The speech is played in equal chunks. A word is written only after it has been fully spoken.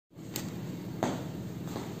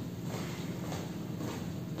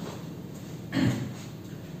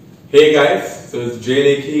Hey guys, so it's Jay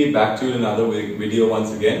Lekhi back to another video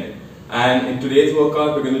once again, and in today's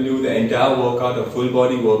workout we're going to do the entire workout, a full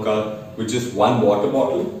body workout with just one water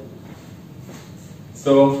bottle.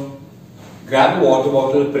 So grab a water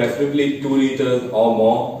bottle, preferably 2 liters or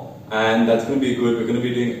more, and that's going to be good. We're going to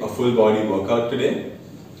be doing a full body workout today.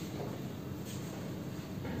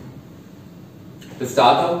 To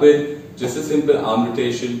start off with, just a simple arm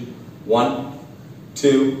rotation. 1,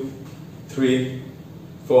 2, 3,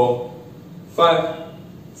 4, 5,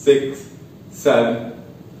 6, 7,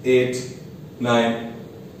 8, 9,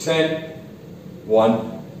 10.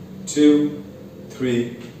 1, 2,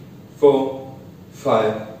 3, 4,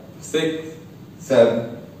 5, 6,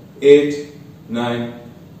 7, 8, 9,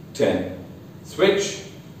 10. Switch.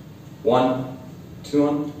 1,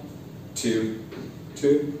 2, 2,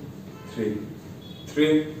 2, 3,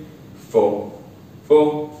 3, 4,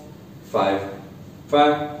 4, 5,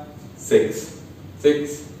 5, 6,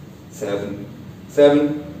 6, 7,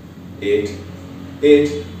 7, 8,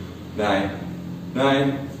 8, 9,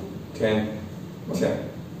 9, 10, 10.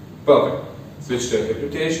 Perfect. Switch to a hip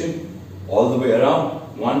rotation all the way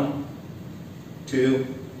around. 1,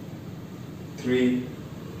 2, 3,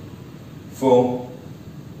 4,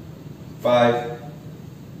 5,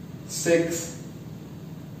 6,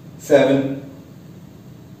 7,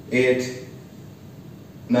 8,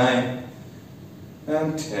 9,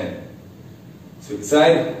 and 10. Switch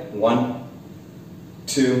side. 1,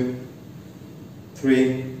 2,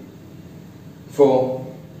 3,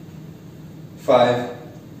 4, 5,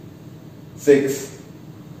 6,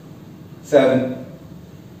 7,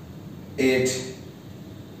 8,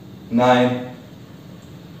 9,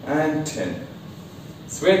 and 10.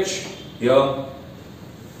 Switch here, all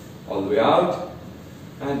the way out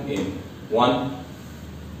and in. 1,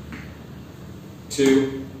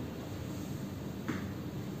 2,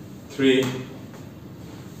 3,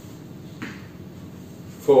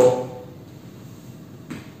 4,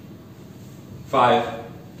 5,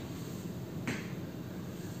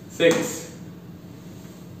 6,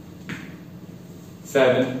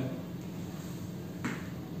 7,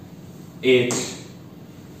 8,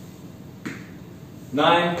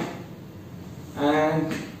 9,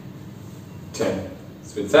 and 10.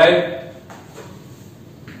 Switch side.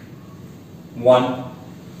 1,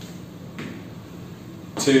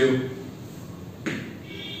 2,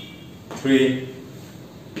 3,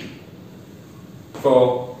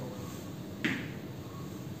 4,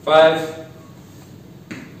 5,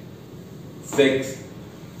 6,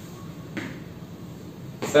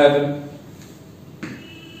 7,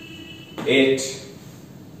 8,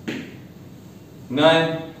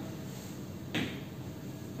 9,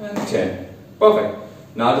 and 10. Perfect.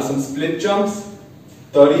 Now do some split jumps.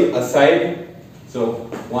 30 aside. So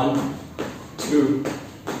 1, 2,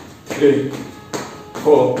 3,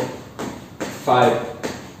 4, 5,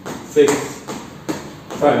 6,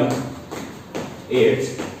 7,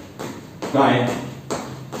 8, 9,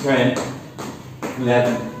 10,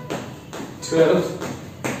 11, 12,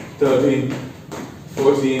 13,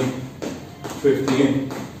 14,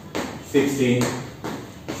 15, 16,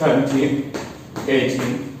 17,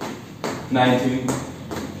 18, 19,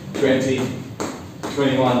 20,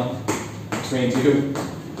 21, 22,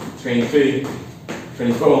 23,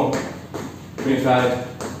 24,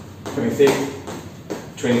 25, 26,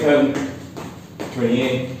 27,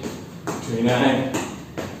 28, 29,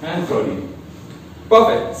 and 30.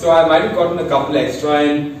 Perfect. So I might have gotten a couple extra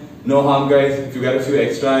in. No harm guys, if you get a few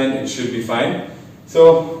extra in, it should be fine.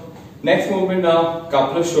 So next movement now,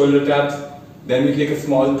 couple of shoulder taps, then we take a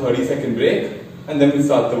small 30-second break, and then we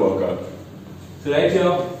start the workout. So right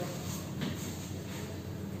here,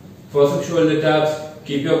 for some shoulder taps,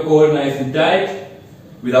 keep your core nice and tight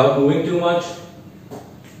without moving too much.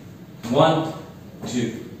 1,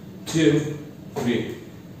 2, 2, 3,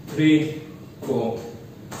 3, 4,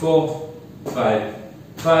 4, 5,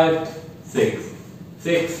 5, 6,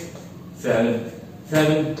 6, 7,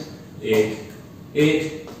 7, 8,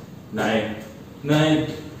 8, 9, 9,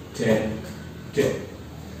 10, 10.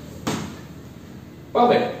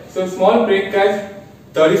 Perfect. So small break guys,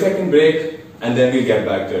 30-second break, and then we'll get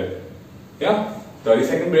back to it. Yeah,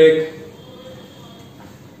 30-second break.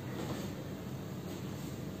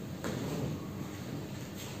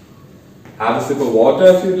 Have a sip of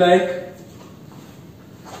water if you'd like.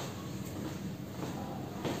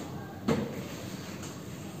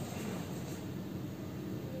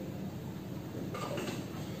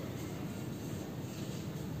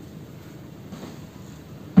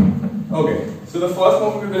 Okay, so the first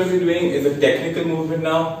movement we're going to be doing is a technical movement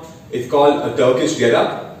now. It's called a Turkish get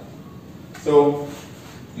up. So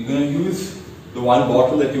you're going to use the one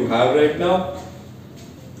bottle that you have right now.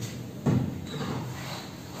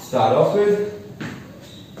 Start off with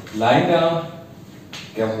lying down,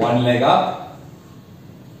 get one leg up,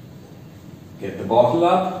 get the bottle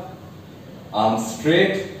up, arms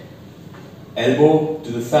straight, elbow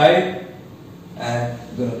to the side, and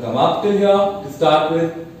you're going to come up till here to start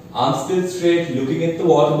with, arms still straight, looking at the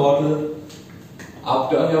water bottle,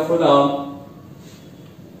 up, turn your foot arm,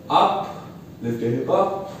 up, lift your hip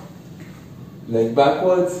up, leg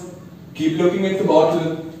backwards, keep looking at the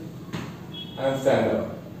bottle, and stand up.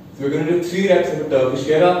 So we're going to do 3 reps of a Turkish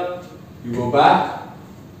get up. You go back,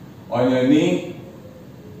 on your knee,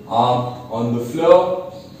 arm on the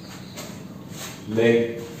floor,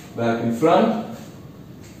 leg back in front,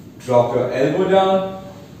 drop your elbow down,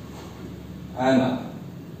 and up,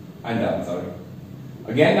 and down, sorry.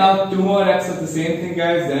 Again now, 2 more reps of the same thing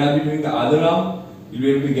guys, then I'll be doing the other arm. You'll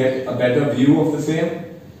be able to get a better view of the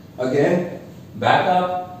same. Again, back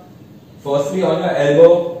up, firstly on your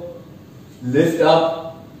elbow, lift up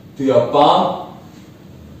to your palm,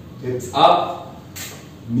 hips up,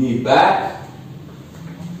 knee back,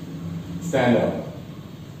 stand up.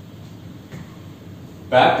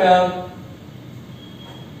 Back down,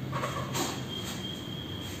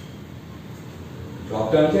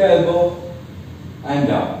 drop down to your elbow, and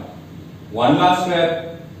down. One last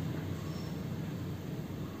rep,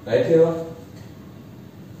 right here.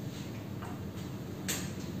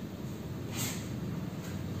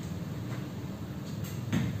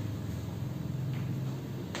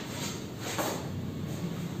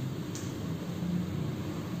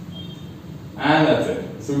 And that's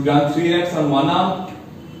it. So we've done 3 reps on one arm.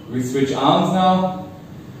 We switch arms now.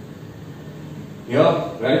 Here,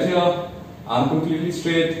 right here, arm completely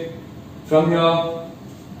straight. From here,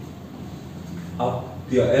 up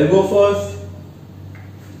to your elbow first.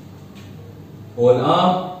 Whole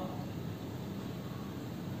arm.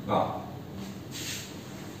 Now.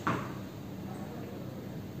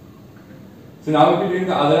 So now we'll be doing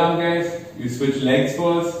the other arm guys. You switch legs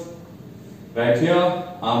first. Right here,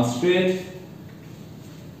 arm straight.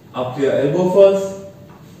 Up to your elbow first,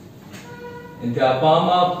 into your palm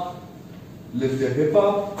up, lift your hip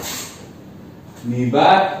up, knee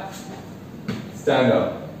back, stand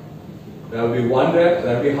up. That will be 1 rep,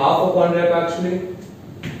 that will be half of 1 rep actually.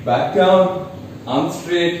 Back down, arms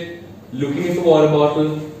straight, looking at the water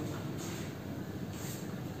bottle.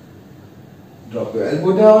 Drop your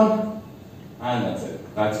elbow down, and that's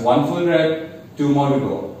it. That's 1 full rep, 2 more to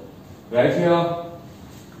go. Right here,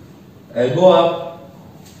 elbow up.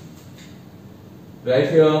 Right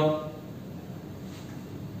here,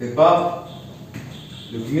 hip up,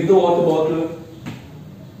 looking at the water bottle,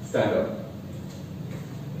 stand up.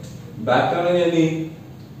 Back down on your knee,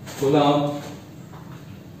 pull arm,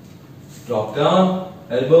 drop down,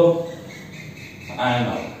 elbow, and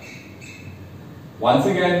up. Once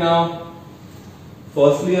again now,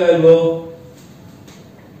 firstly your elbow,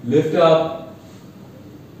 lift up,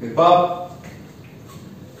 hip up,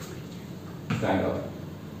 stand up.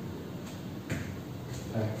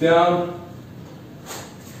 Back down,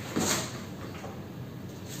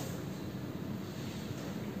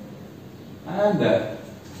 and there.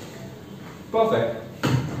 Perfect.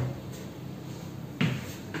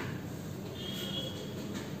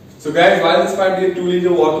 So guys, while this might be a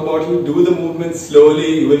 2-liter water bottle, do the movement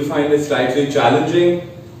slowly. You will find it slightly challenging.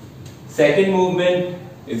 Second movement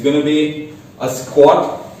is going to be a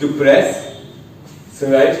squat to press.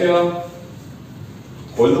 So right here,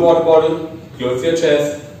 hold the water bottle. Close your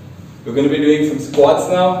chest. We're going to be doing some squats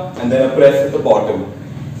now and then a press at the bottom.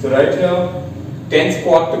 So right here, 10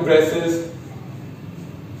 squat to presses.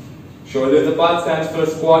 Shoulders apart stands for a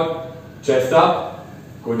squat. Chest up.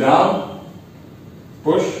 Go down.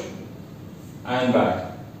 Push. And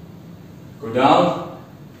back. Go down.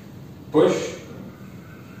 Push.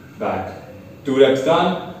 Back. 2 reps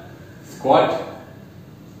done. Squat.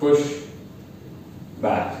 Push.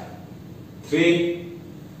 Back. 3.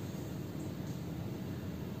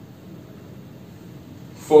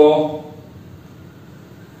 4,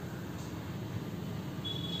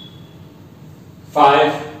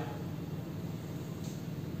 5,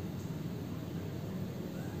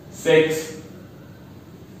 6,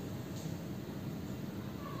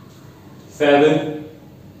 7,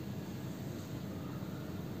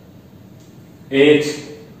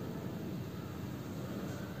 8,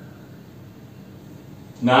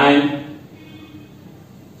 9,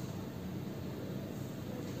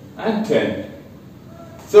 and 10.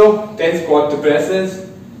 So 10 squat to presses.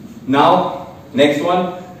 Now next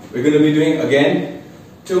one we're going to be doing again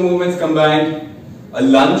 2 movements combined, a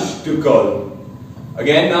lunge to curl.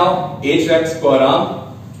 Again now 8 reps per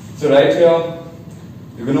arm. So right here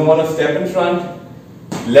you're going to want to step in front,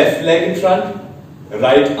 left leg in front,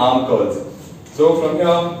 right arm curls. So from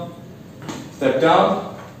here, step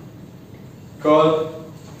down, curl,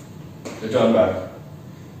 return back.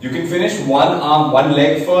 You can finish one arm, one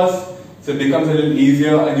leg first, so it becomes a little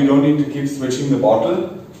easier and you don't need to keep switching the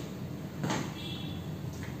bottle.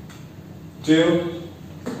 2,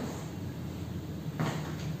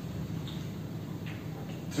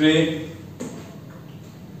 3,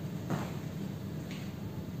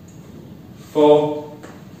 4,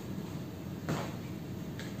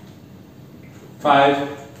 5,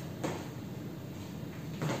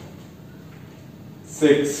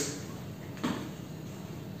 6,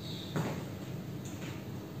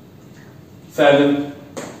 7,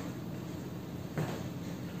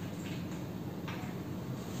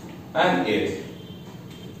 and 8.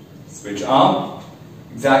 Switch arm.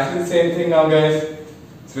 Exactly the same thing now, guys.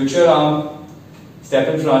 Switch your arm, step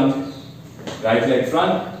in front, right leg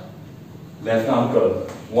front, left arm curl.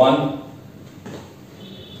 1,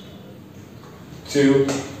 2,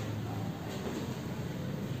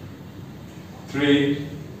 3,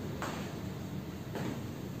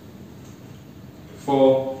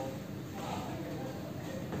 4,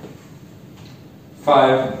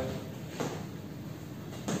 5,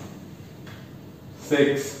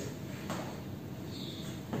 6,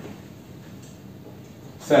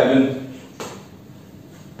 7,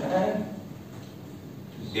 and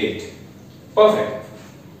 8. Perfect.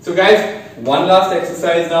 So guys, one last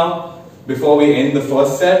exercise now before we end the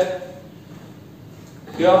first set.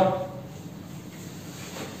 Here,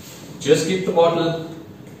 just keep the bottle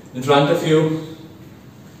in front of you,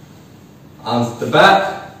 arms at the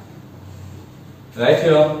back, right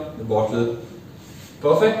here, the bottle.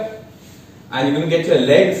 Perfect. And you're going to get your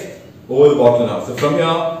legs over the bottle now. So from here,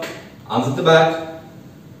 arms at the back.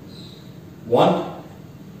 1,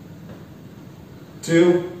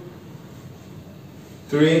 2,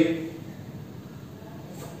 3,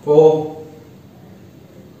 4,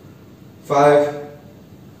 5,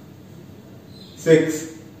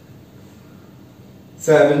 6,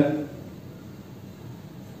 7,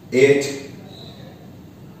 8,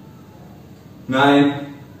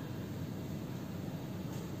 9,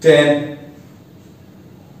 10,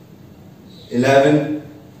 11,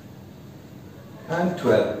 and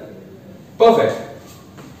 12. Perfect.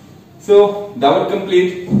 So that would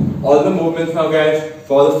complete all the movements now, guys,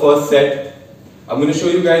 for the first set. I'm going to show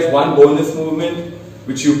you guys one bonus movement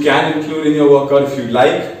which you can include in your workout if you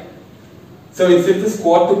like. So instead of the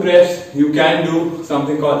squat to press, you can do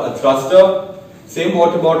something called a thruster. Same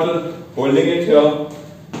water bottle, holding it here.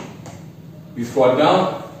 You squat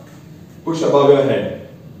down, push above your head.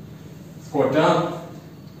 Squat down,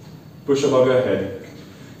 push above your head.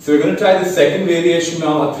 So we're going to try the second variation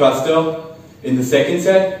now, a thruster, in the second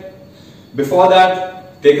set. Before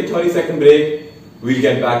that, take a 30-second break. We'll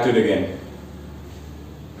get back to it again.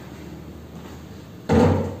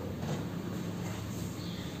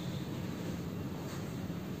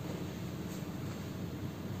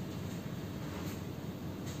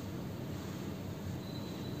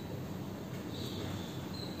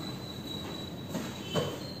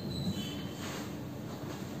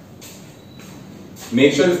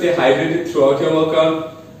 Make sure to stay hydrated throughout your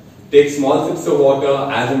workout. Take small sips of water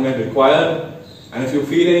as and when required. And if you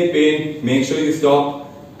feel any pain, make sure you stop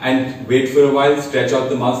and wait for a while, stretch out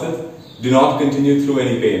the muscles. Do not continue through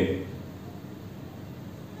any pain.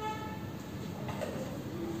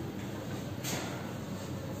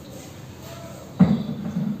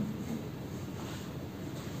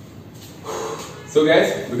 So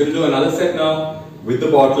guys, we're going to do another set now with the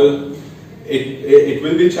bottle. It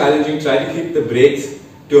will be challenging. Try to keep the breaks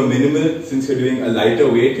to a minimal since you're doing a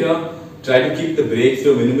lighter weight here. Try to keep the breaks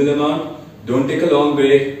to a minimal amount. Don't take a long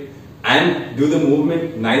break and do the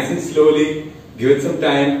movement nice and slowly. Give it some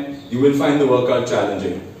time. You will find the workout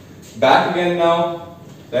challenging. Back again now.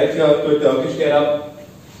 Right here to a Turkish get up.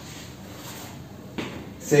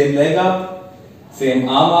 Same leg up. Same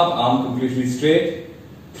arm up. Arm completely straight.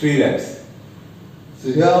 3 reps.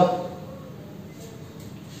 So here.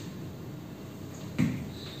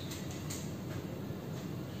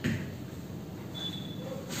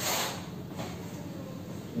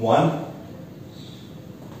 1,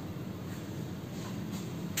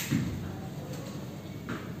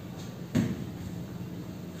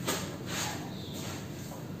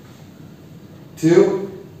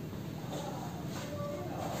 2,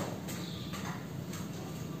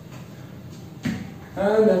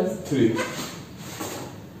 3.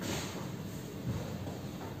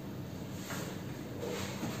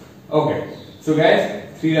 Okay, so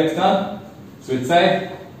guys, 3 reps done. Switch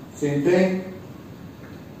side, same thing.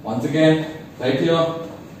 Once again, right here,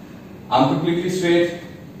 arm completely straight,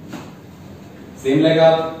 Same leg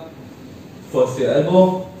up. First your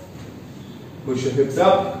elbow. Push your hips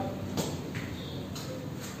up.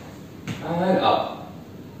 And up.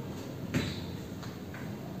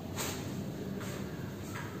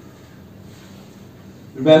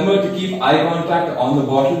 Remember to keep eye contact on the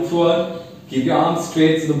bottle throughout. Keep your arms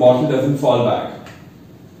straight so the bottle doesn't fall back.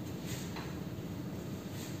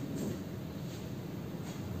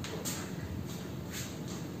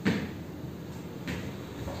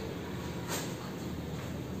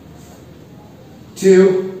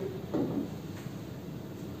 Two.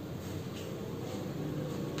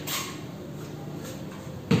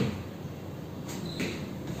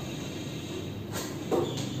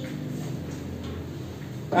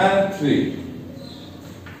 And 3.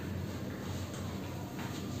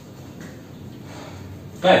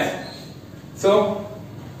 Nice. So,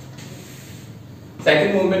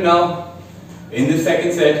 second movement now. In this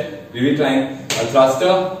second set, we will be trying a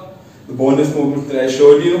thruster, the bonus movement that I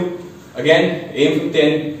showed you. Again, aim from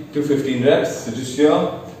 10 to 15 reps. So just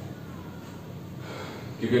here,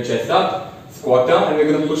 keep your chest up, squat down, and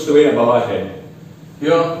we're going to push the weight above our head.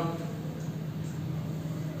 Here,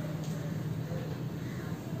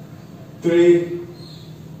 3,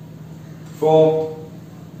 4,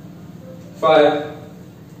 5,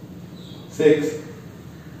 6,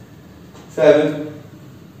 7,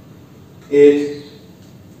 8,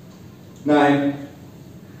 9,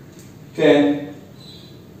 10,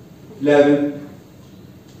 11,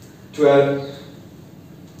 12,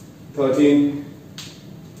 13,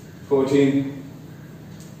 14,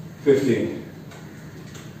 15.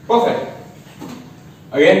 Perfect.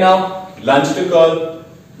 Again now, lunge to curl.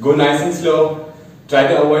 Go nice and slow. Try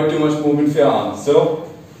to avoid too much movement for your arms.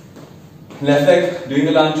 So, left leg doing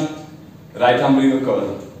the lunge, right arm doing the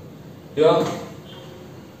curl. Here,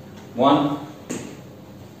 1,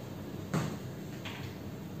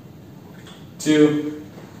 2,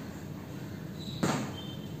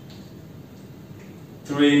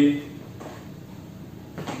 3,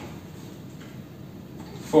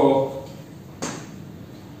 4,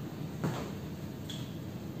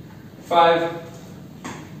 5,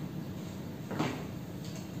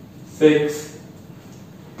 6,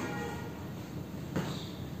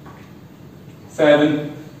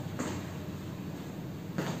 7,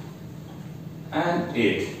 and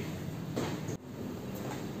 8.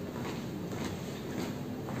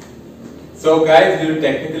 So guys, due to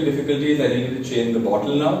technical difficulties, I needed to change the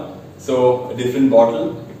bottle now. So a different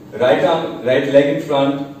bottle. Right arm, right leg in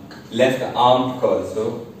front, left arm curl.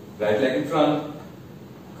 So right leg in front,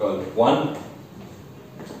 curl. 1,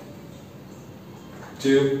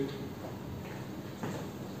 2,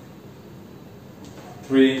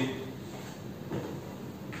 3,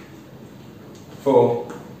 4,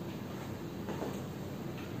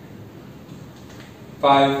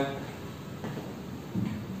 5,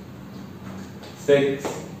 6,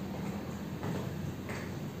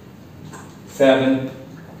 7,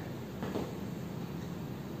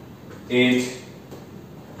 8,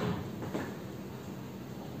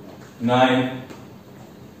 9,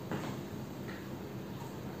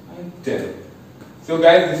 and 10. So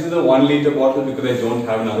guys, this is a 1 liter bottle because I don't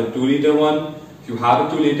have another 2 liter one. If you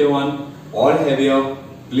have a 2 liter one or heavier,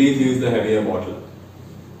 please use the heavier bottle.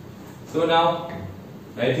 So now,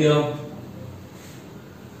 right here,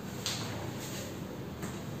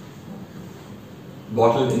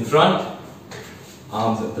 bottle in front,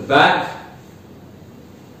 arms at the back.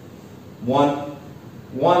 1,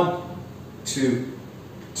 1, 2,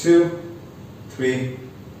 2, 3,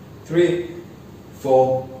 3,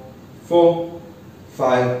 4, 4,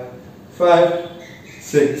 5, 5,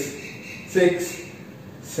 6, 6,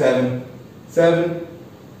 7, 7,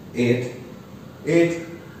 8, 8,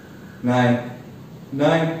 9,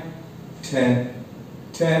 9, 10,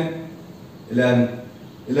 10, 11,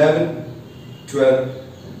 11, 12,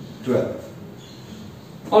 12.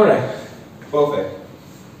 Alright, perfect.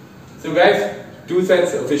 So guys, 2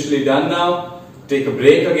 sets officially done now. Take a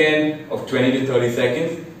break again of 20 to 30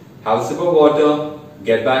 seconds. Have a sip of water,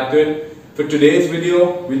 get back to it. For today's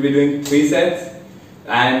video, we'll be doing 3 sets.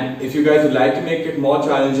 And if you guys would like to make it more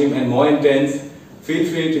challenging and more intense, feel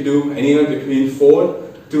free to do anywhere between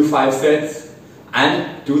 4 to 5 sets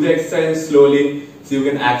and do the exercises slowly so you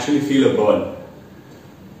can actually feel a burn.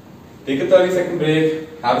 Take a 30-second break,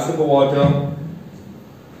 have a sip of water.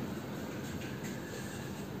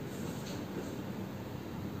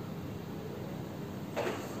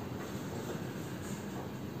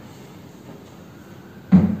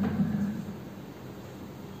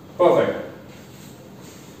 Perfect.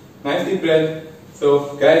 Nice deep breath.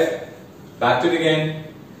 So guys, back to it again.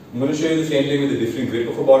 I'm going to show you the same thing with a different grip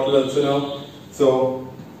of a bottle also now.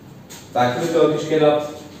 So Back to the Turkish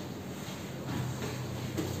get-ups.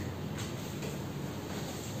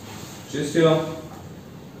 Just here.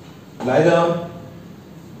 Lie down.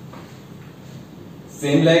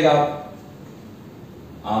 Same leg up.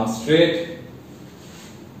 Arms straight.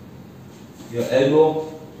 Your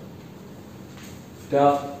elbow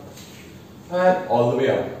down and all the way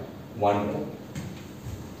up. One more.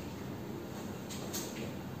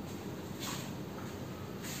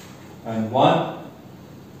 And one.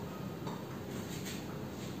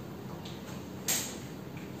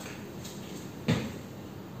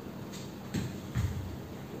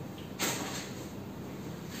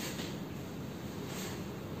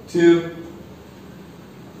 Two.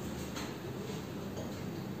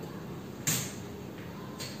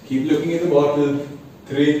 Keep looking at the bottle.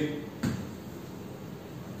 3.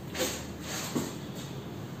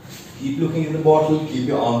 Keep looking at the bottle. Keep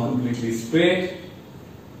your arm completely straight.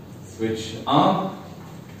 Switch arm.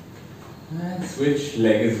 And switch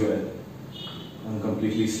leg as well. Arm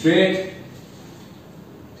completely straight.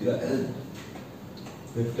 To your elbow.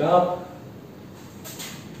 Lift up.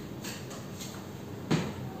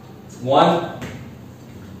 1.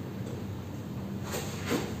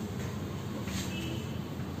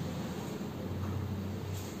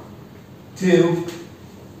 2.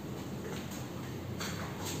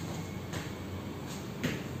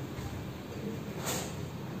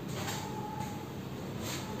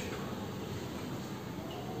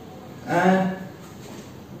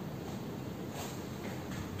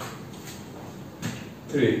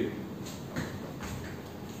 3.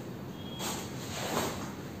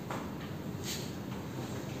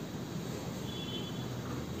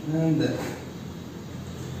 And then.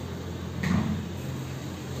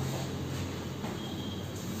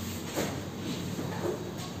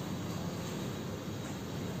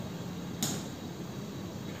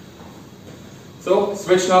 So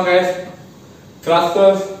switch now guys.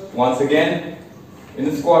 Thrusters once again in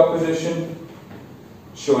the squat position.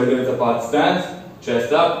 Shoulders apart stance.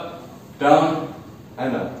 Chest up, down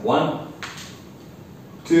and up. 1,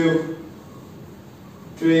 2,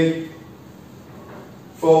 3,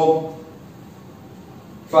 4,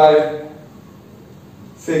 5,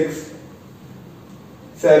 6,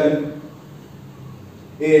 7,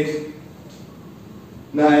 8,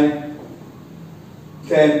 9,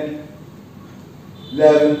 10,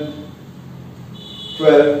 11,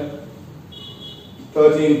 12,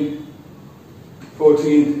 13,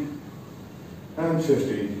 14 and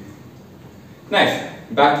 15. Nice.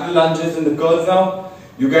 Back to the lunges and the curls now.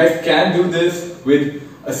 You guys can do this with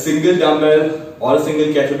a single dumbbell or a single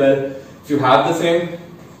kettlebell. If you have the same,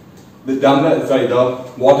 the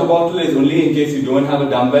water bottle is only in case you don't have a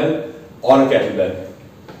dumbbell or a kettlebell.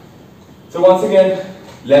 So once again,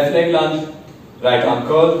 left leg lunge, right arm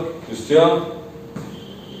curl, just here.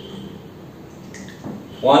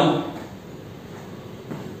 1,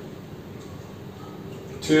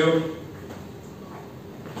 2,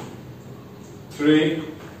 3,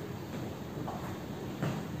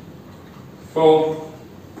 4,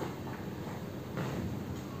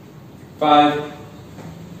 5,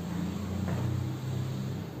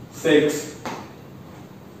 6,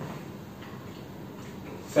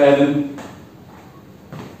 7,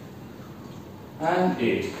 and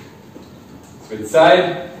 8. Switch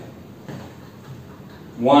side.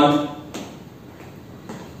 1,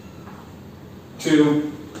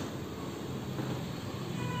 2,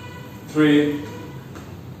 3,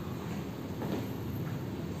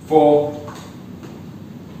 4,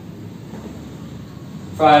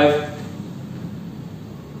 5,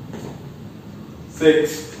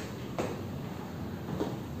 6,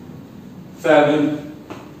 7,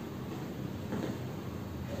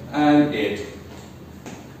 and 8.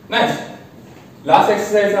 Nice. Last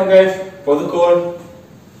exercise now guys, for the core.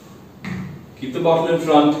 Keep the bottle in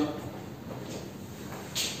front.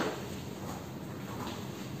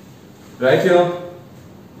 Right here.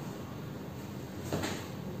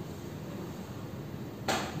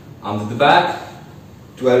 Arms at the back.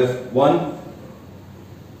 12. 1,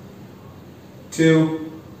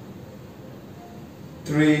 2,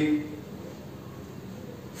 3,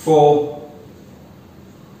 4,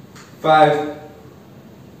 5,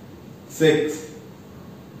 6,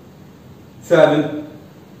 7,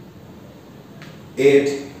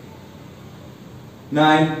 8,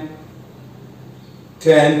 9,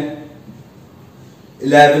 10,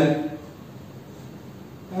 11,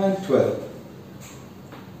 and 12.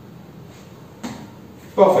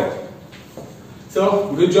 Perfect.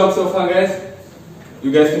 So, good job so far guys.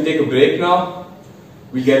 You guys can take a break now.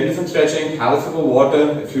 We'll get into some stretching, have a sip of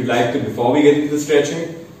water if you'd like to before we get into the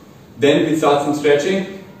stretching. Then we'll start some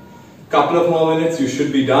stretching. Couple of more minutes, you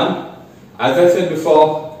should be done. As I said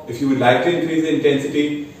before, if you would like to increase the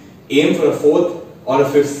intensity, aim for a 4th or a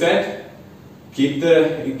 5th set. Keep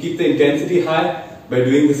the intensity high by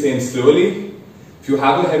doing the same slowly. If you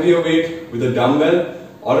have a heavier weight with a dumbbell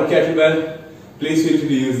or a kettlebell, please feel free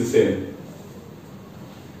to use the same.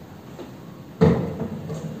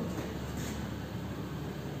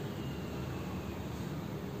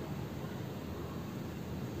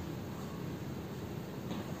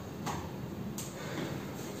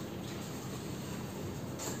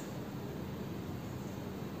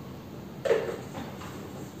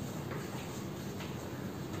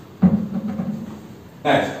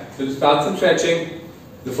 Nice. So to start some stretching,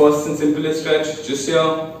 the first and simplest stretch, just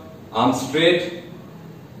here, arms straight,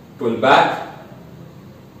 pull back.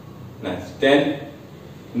 Nice. 10,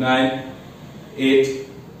 9, 8,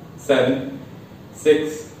 7,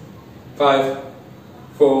 6, 5,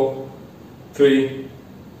 4, 3,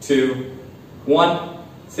 2, 1.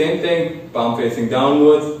 Same thing, palm facing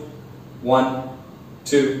downwards. 1,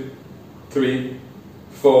 2, 3,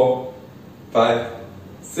 4, 5,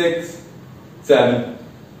 6, 7,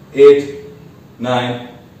 8, 9,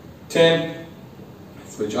 10.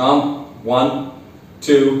 Switch arm. 1,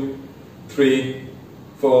 2, 3,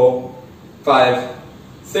 4, 5,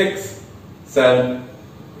 6, 7,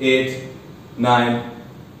 8, 9,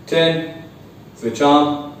 10. Switch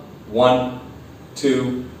arm. 1,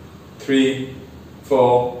 2, 3,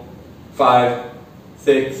 4, 5,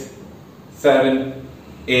 6, 7,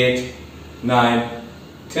 8, 9,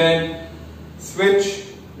 10. Switch.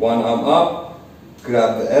 One arm up,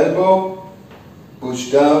 grab the elbow,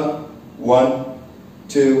 push down. 1,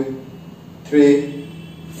 2, 3,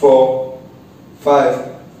 4,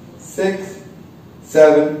 5, 6,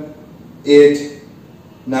 7, 8,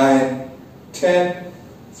 9, 10.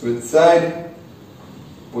 Switch side,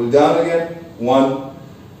 pull down again. 1,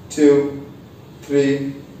 2,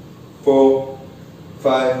 3, 4,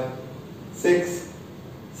 5, 6,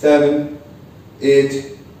 7,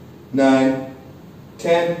 8, 9,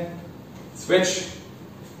 10. Switch.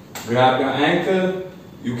 Grab your ankle.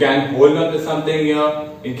 You can hold on to something here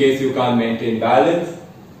in case you can't maintain balance,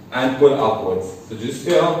 and pull upwards. So just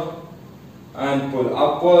here and pull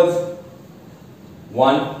upwards.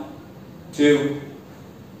 1, 2,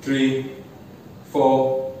 3,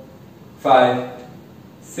 4, 5,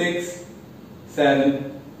 6,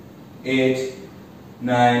 7, 8,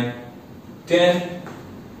 9, 10.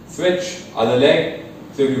 Switch. Other leg.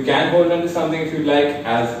 So you can hold on to something if you like,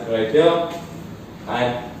 as right here,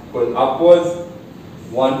 and pull upwards.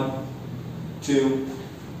 1, 2,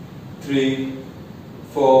 3,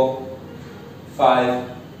 4,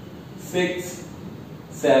 5, 6,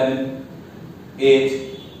 7,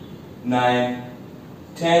 8, 9,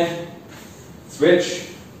 10. Switch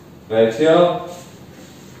right here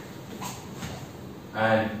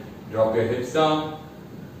and drop your hips down.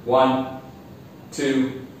 1,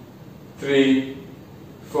 2, 3,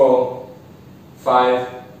 4,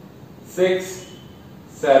 5, 6,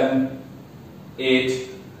 7, 8,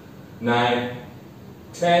 9,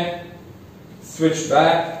 10. Switch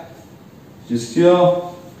back. Just here.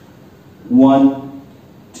 1,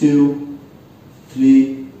 2,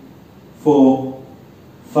 3, 4,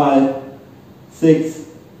 5, 6,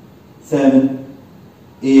 7,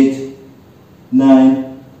 8,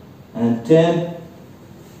 9, and 10.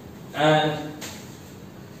 And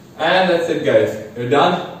that's it, guys. You're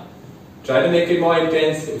done. Try to make it more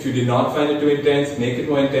intense. If you did not find it too intense, make it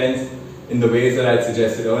more intense in the ways that I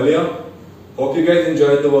suggested earlier. Hope you guys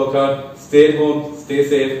enjoyed the workout. Stay at home, stay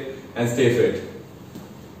safe, and stay fit.